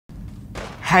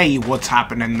Hey, what's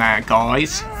happening there,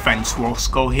 guys? Fence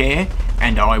Roscoe here,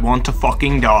 and I want to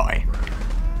fucking die.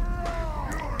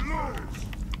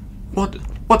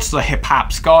 What's the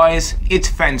hip-haps, guys? It's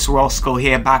Fence Roscoe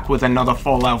here, back with another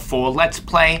Fallout 4 Let's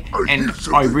Play, and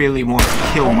I really want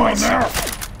to kill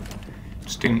myself.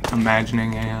 Just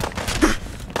imagining a...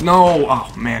 No!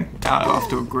 Oh, man. Off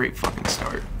to a great fucking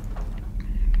start.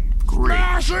 Great.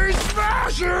 Smashy!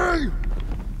 Smashy!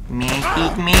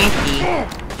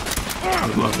 Smashy! I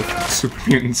love the super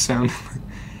mutant sound.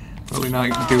 Probably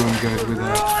not doing good with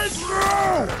that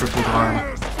crippled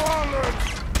arm.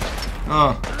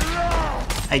 Oh.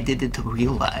 I didn't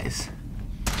realize.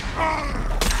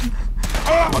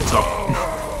 What's up?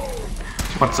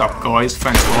 What's up, guys?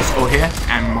 Fence Roscoe here,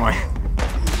 and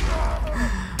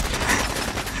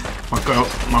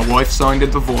my wife signed the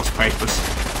divorce papers.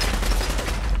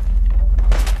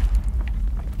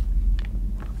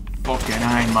 Fucking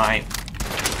aye, mate.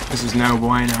 This is no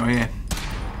bueno here.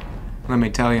 Let me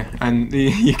tell you. And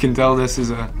you can tell this is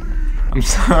a... I'm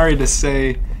sorry to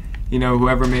say, you know,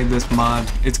 whoever made this mod,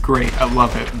 it's great. I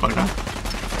love it, but you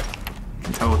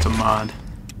can tell it's a mod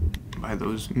by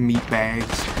those meat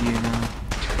bags, you know.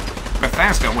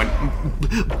 Bethesda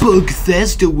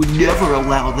would never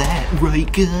allow that, right,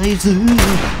 guys?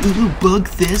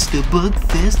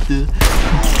 Bethesda.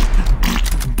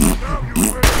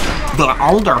 The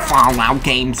older Fallout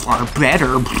games are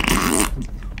better.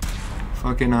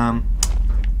 Fucking,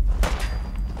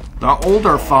 the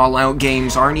older Fallout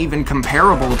games aren't even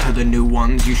comparable to the new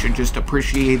ones. You should just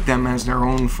appreciate them as their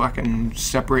own fucking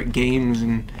separate games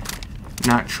and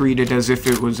not treat it as if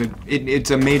it was it's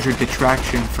a major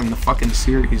detraction from the fucking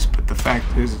series, but the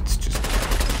fact is it's just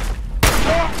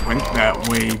went that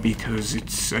way because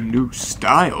it's a new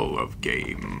style of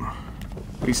game.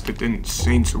 At least it didn't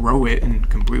Saints Row it and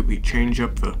completely change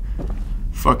up the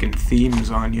fucking themes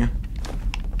on you.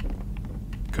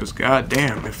 Because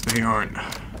goddamn if they aren't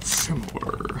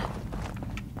similar.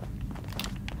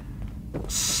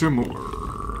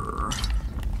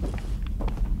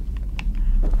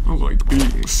 I like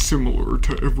being similar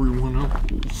to everyone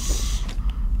else.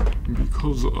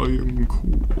 Because I am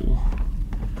cool.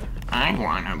 I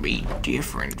want to be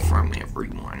different from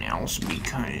everyone else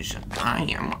because I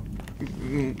am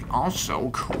also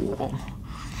cool.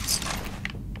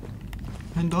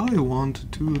 And I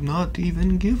want to not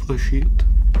even give a shit.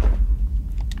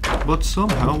 But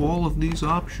somehow all of these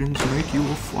options make you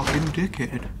a fucking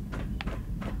dickhead.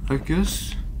 I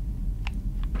guess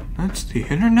that's the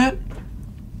internet?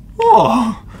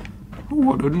 Oh, who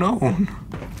would have known?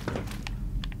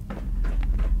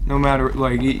 No matter,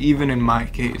 like, even in my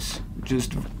case,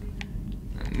 just...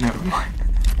 Never mind.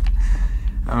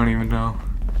 I don't even know.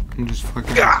 I'm just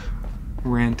fucking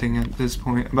ranting at this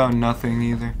point about nothing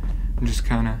either. I'm just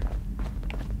kind of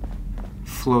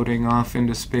floating off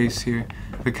into space here.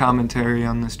 The commentary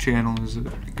on this channel is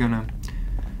gonna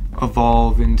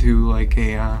evolve into like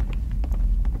a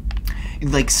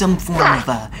like some form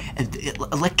of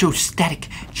electrostatic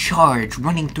charge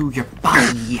running through your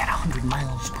body at 100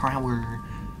 miles per hour.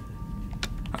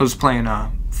 I was playing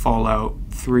Fallout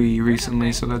 3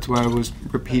 recently, so that's why I was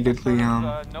repeatedly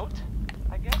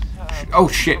oh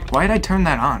shit, why did I turn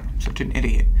that on? I'm such an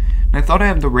idiot. And I thought I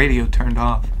had the radio turned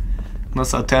off.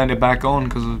 Unless I turned it back on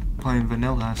because I was playing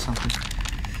vanilla or something.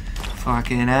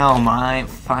 Fucking hell, mate.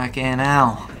 Fucking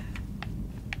hell.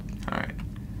 Alright.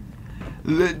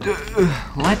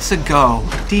 Let's go.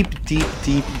 Deep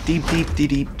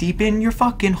in your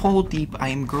fucking hole, deep. I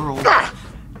am girl.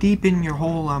 Deep in your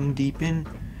hole, I'm deep in.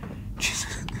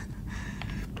 Jesus.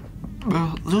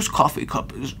 This coffee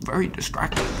cup is very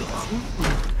distracting.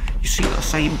 You see the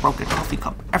same broken coffee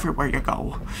cup everywhere you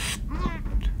go.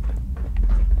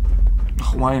 The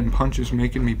Hawaiian Punch is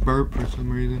making me burp for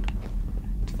some reason.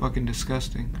 It's fucking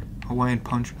disgusting. Hawaiian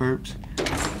Punch burps.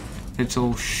 It's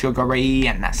all sugary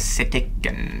and acidic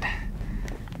and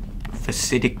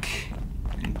acidic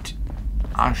and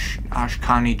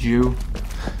Ashkani Jew.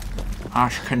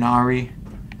 Ashkanari.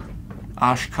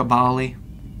 Ashkabali.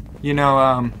 You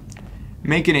know,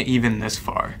 making it even this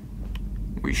far,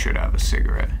 we should have a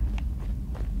cigarette.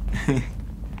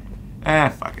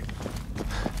 Fuck it.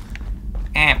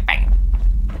 Bang.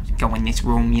 Go in this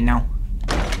room, you know.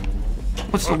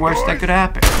 What's the worst that could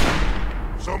happen?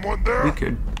 Someone there? We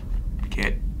could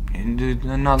get into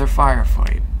another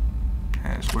firefight,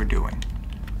 as we're doing.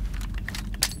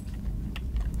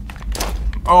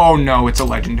 Oh no, it's a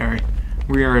legendary.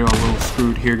 We are a little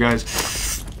screwed here,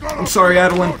 guys. I'm sorry,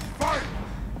 Adeline.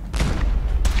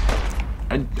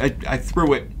 I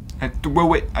threw it.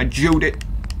 I jewed it.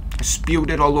 I spewed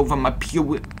it all over my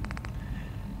pewey.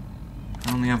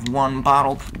 Only have 1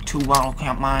 bottle, 2 bottle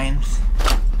cap mines.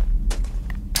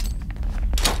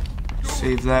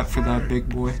 Save that for that big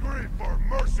boy.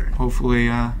 Hopefully,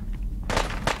 the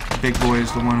big boy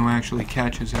is the one who actually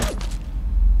catches it.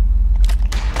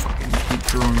 Fucking keep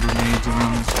throwing grenades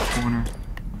around this corner.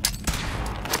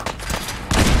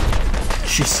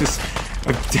 Jesus,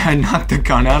 I knocked the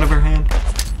gun out of her hand.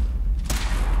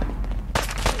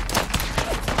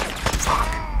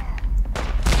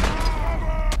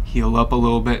 Heal up a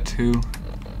little bit too.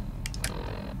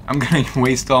 I'm gonna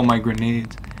waste all my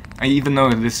grenades. Even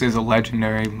though this is a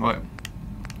legendary, but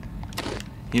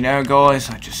you know, guys,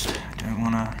 I just don't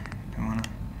wanna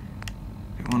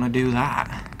do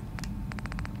that.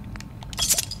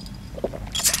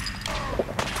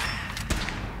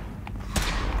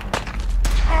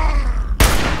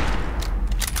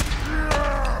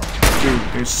 Dude,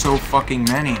 there's so fucking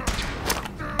many.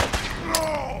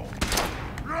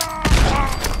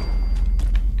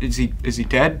 Is he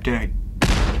dead? Did I...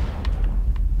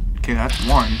 Okay, that's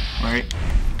 1, right?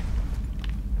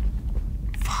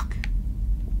 Fuck.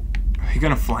 Are you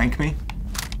gonna flank me?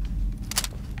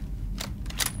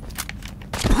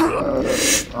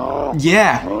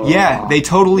 Yeah, they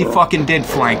totally fucking did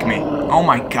flank me. Oh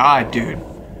my god, dude.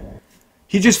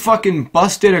 He just fucking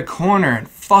busted a corner and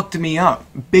fucked me up.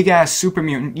 Big ass super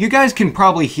mutant. You guys can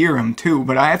probably hear him too,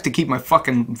 but I have to keep my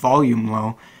fucking volume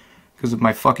low because of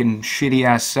my fucking shitty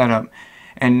ass setup.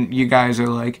 And you guys are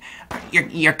like,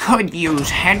 you could use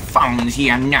headphones,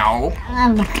 you know.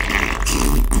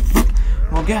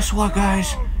 Well, guess what,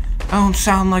 guys? I don't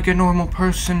sound like a normal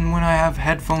person when I have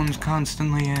headphones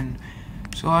constantly in.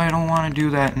 So I don't want to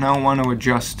do that, and I don't want to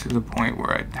adjust to the point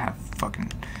where I have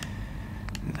fucking...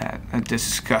 That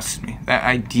disgusts me. That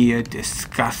idea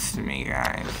disgusts me,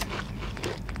 guys.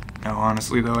 No,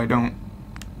 honestly, though, I don't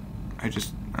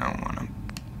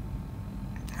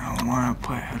want to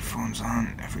put headphones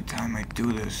on every time I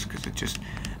do this, because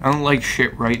I don't like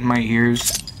shit right in my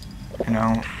ears, and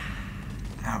I don't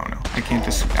know. I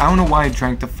don't know why I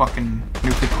drank the fucking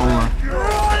Nuka-Cola.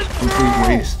 Complete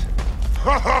waste.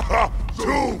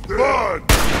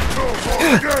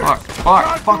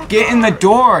 Fuck, get in the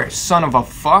door, son of a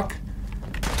fuck.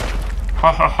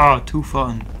 Ha, too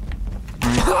fun.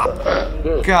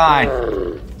 Right. God.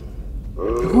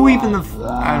 Who even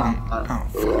I don't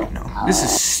fucking know. This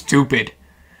is stupid.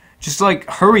 Just like,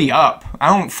 hurry up. I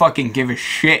don't fucking give a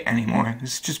shit anymore.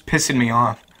 This is just pissing me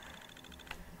off.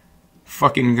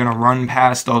 Fucking gonna run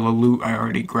past all the loot I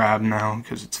already grabbed now,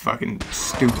 because it's fucking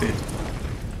stupid.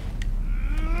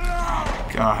 Oh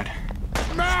my god.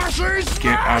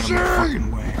 Get out of my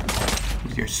fucking way.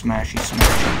 With your smashy.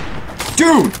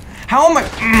 Dude! How am I...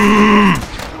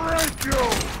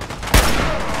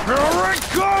 Here it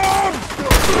comes!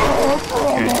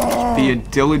 Okay, be a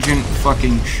diligent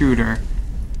fucking shooter.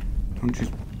 Don't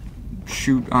just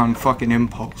shoot on fucking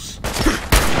impulse.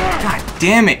 God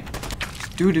damn it! This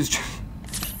dude is just...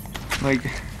 Like...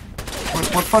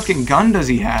 What fucking gun does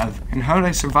he have? And how did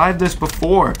I survive this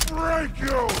before?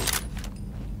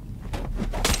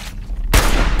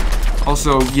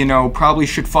 Also, you know, probably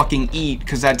should fucking eat,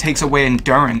 because that takes away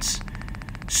endurance.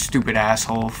 Stupid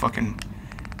asshole, fucking...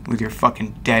 With your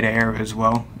fucking dead air as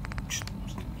well.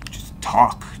 Just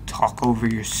talk over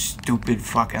your stupid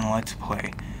fucking let's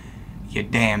play. You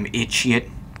damn idiot.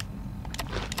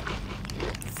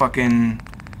 Fucking...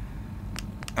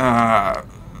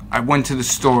 I went to the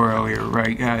store earlier,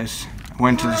 right, guys? I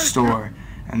went to the store,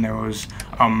 and there was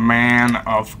a man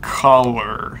of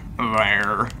color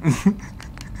there.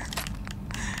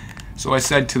 So I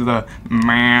said to the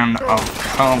man of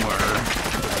color,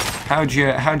 how'd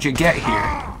you get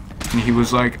here? And he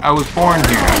was like, I was born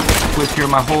here. I've lived here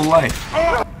my whole life.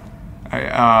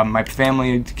 My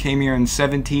family came here in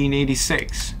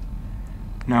 1786.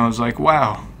 And I was like,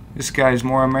 wow, this guy's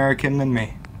more American than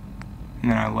me.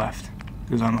 And then I left.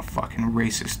 Because I'm a fucking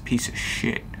racist piece of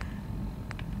shit.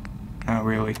 No,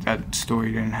 really, that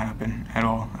story didn't happen at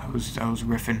all. I was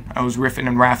riffing. I was riffing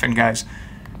and raffing, guys.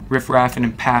 Riff-raffing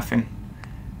and paffing.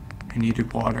 I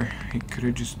needed water. He could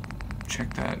have just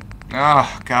checked that.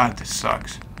 Oh, God, this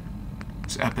sucks.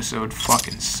 This episode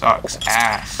fucking sucks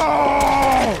ass.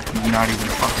 I'm not even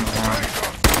fucking around.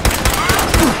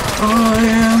 Oh,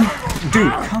 yeah.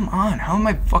 Dude, come on. How am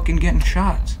I fucking getting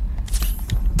shots?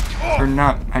 Or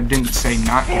not. I didn't say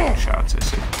not getting shots. I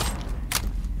said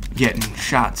getting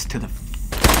shots to the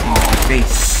fucking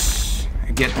face.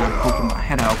 I get that poking my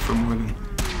head out for more than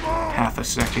half a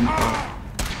second, but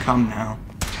come now.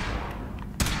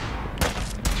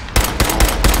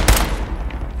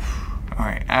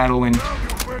 Alright, Adeline,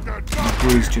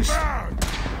 please just...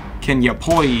 Can you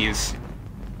please?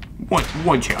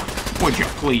 Would ya? Would you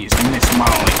please, Miss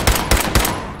Molly?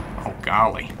 Oh,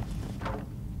 golly.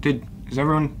 Is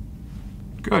everyone...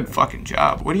 Good fucking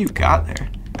job. What do you got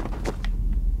there?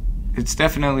 It's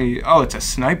definitely... Oh, it's a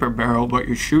sniper barrel, but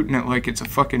you're shooting it like it's a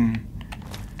fucking...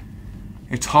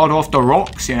 It's hot off the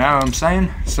rocks, you know what I'm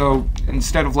saying? So,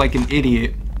 instead of like an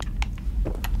idiot...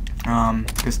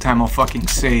 this time I'll fucking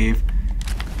save.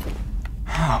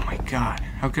 Oh my god.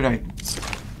 How could I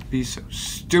be so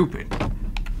stupid?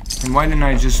 And why didn't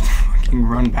I just fucking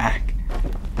run back?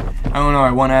 I don't know,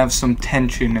 I want to have some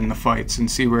tension in the fights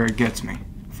and see where it gets me.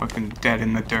 Fucking dead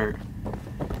in the dirt.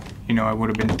 You know, I would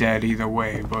have been dead either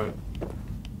way, but...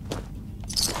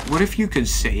 What if you could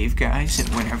save, guys, and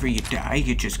whenever you die,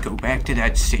 you just go back to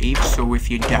that save, so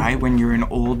if you die when you're an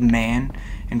old man,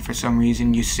 and for some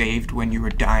reason you saved when you were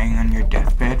dying on your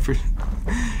deathbed for...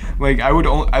 Like, I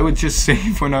would just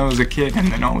save when I was a kid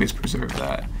and then always preserve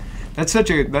that. That's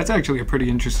actually a pretty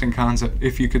interesting concept,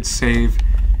 if you could save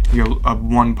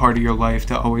one part of your life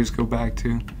to always go back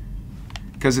to.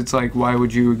 Because it's like, why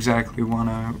would you exactly want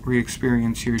to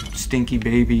re-experience your stinky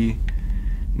baby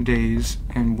days,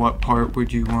 and what part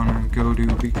would you want to go to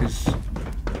because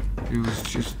it was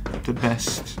just the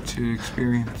best to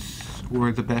experience,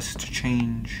 or the best to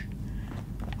change?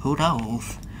 Who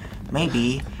knows?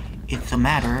 Maybe it's a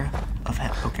matter of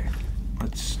okay,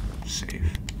 let's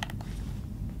save.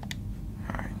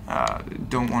 Alright,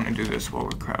 don't want to do this while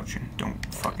we're crouching. Don't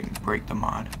fucking break the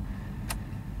mod.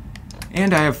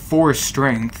 And I have 4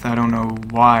 strength. I don't know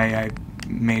why I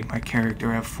made my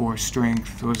character have 4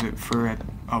 strength. Was it for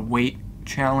a weight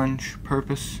challenge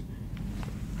purpose?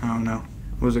 I don't know.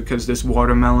 Was it because this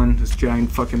watermelon, this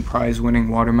giant fucking prize-winning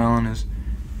watermelon is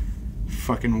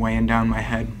fucking weighing down my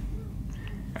head?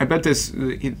 I bet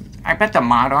the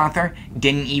mod author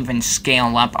didn't even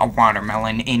scale up a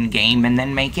watermelon in-game and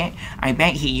then make it. I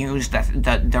bet he used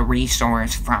the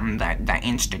resource from the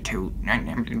Institute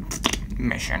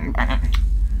mission.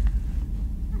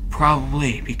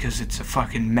 Probably because it's a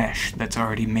fucking mesh that's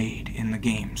already made in the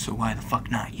game, so why the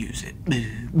fuck not use it?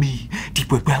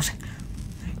 Deep web browsing.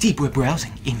 Deep web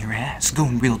browsing in your ass.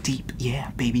 Going real deep.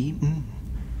 Yeah, baby.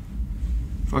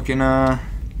 Fucking,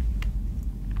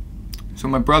 So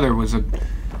my brother was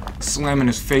slamming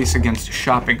his face against a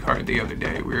shopping cart the other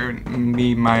day. We were,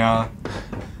 my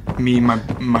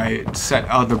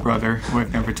other brother, who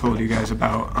I've never told you guys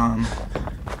about,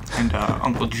 and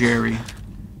Uncle Jerry,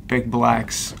 Big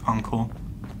Black's uncle.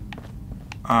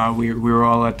 We were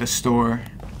all at the store.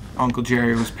 Uncle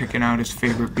Jerry was picking out his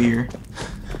favorite beer,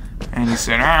 and he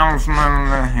said, and I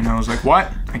was like,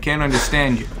 what? I can't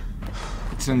understand you.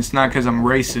 It's not because I'm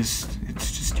racist.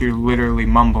 It's just you're literally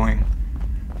mumbling.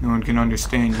 No one can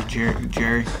understand you,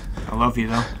 Jerry. I love you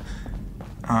though.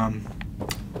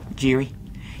 Jerry.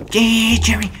 Hey,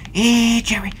 Jerry. Hey,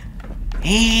 Jerry.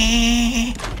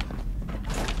 Hey.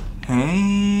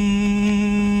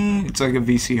 Hey. It's like a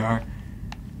VCR.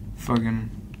 Fucking.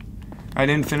 I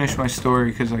didn't finish my story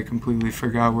because I completely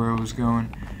forgot where I was going.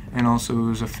 And also it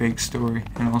was a fake story.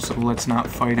 And also let's not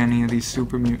fight any of these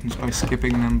super mutants by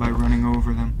skipping them, by running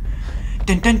over them.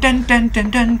 Man,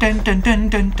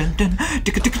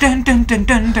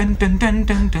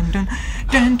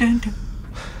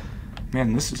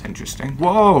 this is interesting.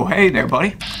 Whoa, hey there,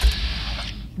 buddy.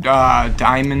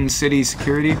 Diamond City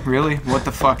Security? Really? What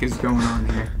the fuck is going on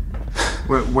here?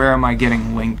 Where am I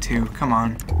getting linked to? Come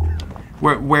on.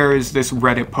 Where is this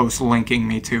Reddit post linking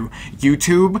me to?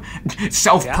 YouTube?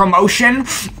 Self-promotion?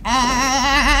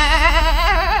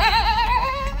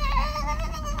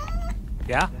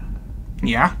 Yeah?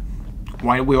 Yeah?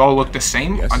 Why do we all look the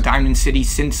same? Yes. On Diamond City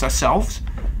since ourselves?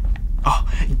 Oh,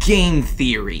 game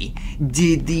theory.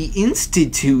 Did the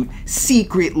Institute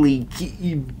secretly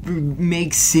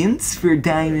make sense for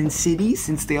Diamond City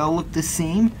since they all look the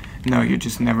same? No, you're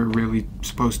just never really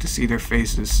supposed to see their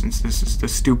faces since this is the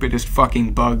stupidest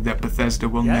fucking bug that Bethesda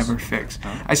will never fix.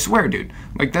 Huh? I swear, dude.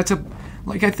 Like, I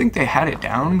think they had it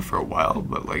down for a while,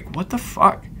 but, like, what the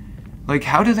fuck? Like,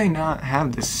 how do they not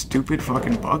have this stupid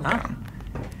fucking bug down?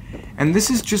 And this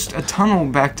is just a tunnel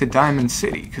back to Diamond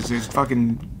City, because there's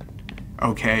fucking...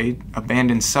 Okay,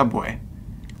 abandoned subway.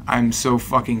 I'm so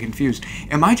fucking confused.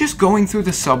 Am I just going through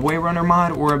the Subway Runner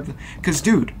mod, or... Because,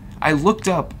 dude, I looked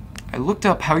up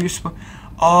how you're supposed...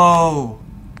 Oh!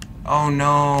 Oh,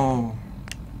 no.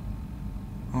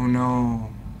 Oh, no.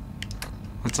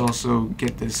 Let's also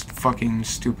get this fucking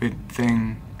stupid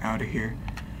thing out of here.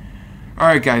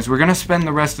 Alright, guys, we're gonna spend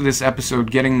the rest of this episode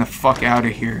getting the fuck out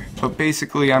of here. But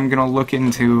basically, I'm gonna look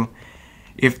into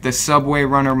if the Subway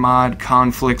Runner mod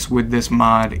conflicts with this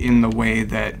mod in the way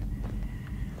that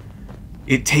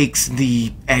it takes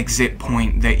the exit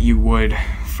point that you would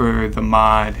for the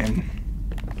mod and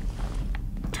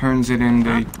turns it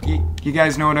into... You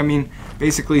guys know what I mean?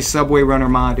 Basically, Subway Runner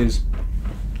mod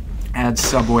adds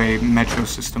subway metro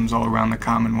systems all around the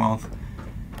Commonwealth.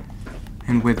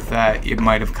 And with that, it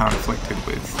might have conflicted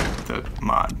with the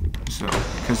mod. So,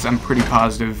 because I'm pretty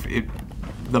positive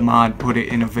the mod put it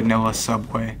in a vanilla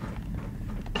subway,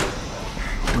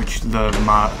 which the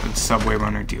Subway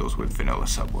Runner deals with vanilla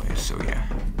subways. So yeah,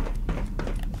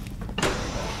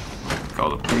 all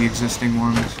the pre-existing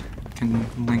ones can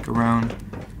link around,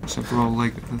 except for all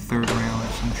like the third rail or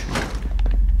some shit.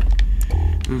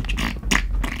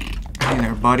 Hey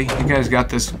there, buddy. You guys got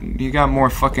this. You got more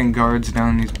fucking guards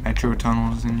down these metro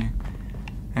tunnels than you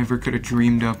ever could have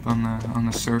dreamed up on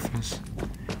the surface.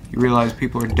 You realize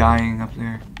people are dying up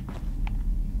there.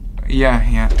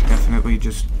 Yeah, definitely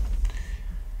just...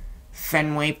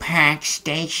 Fenway Park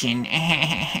Station.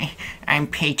 I'm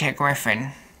Peter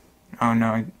Griffin. Oh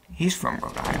no, he's from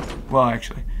Rhode Island. Well,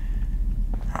 actually.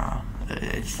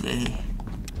 It's the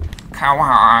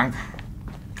Quahog,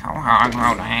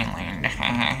 Rhode Island.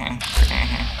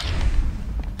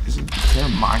 Is there a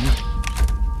mine?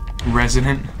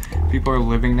 Resident? People are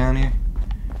living down here?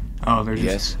 Oh, they're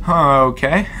just... Yes. Oh,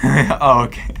 okay. Oh,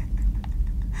 okay.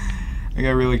 I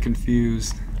got really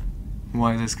confused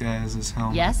why this guy has this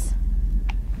helmet. Yes?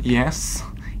 Yes?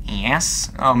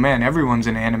 Yes? Oh man, everyone's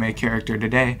an anime character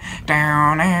today.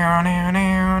 That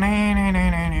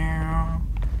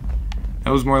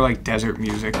was more like desert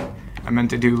music. I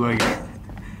meant to do like...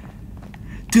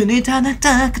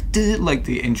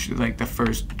 like the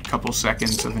first couple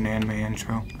seconds of an anime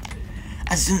intro.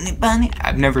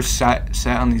 I've never sat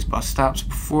on these bus stops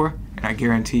before, and I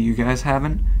guarantee you guys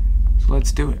haven't. So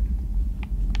let's do it.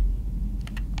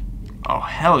 Oh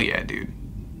hell yeah, dude.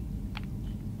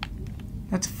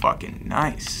 That's fucking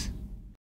nice.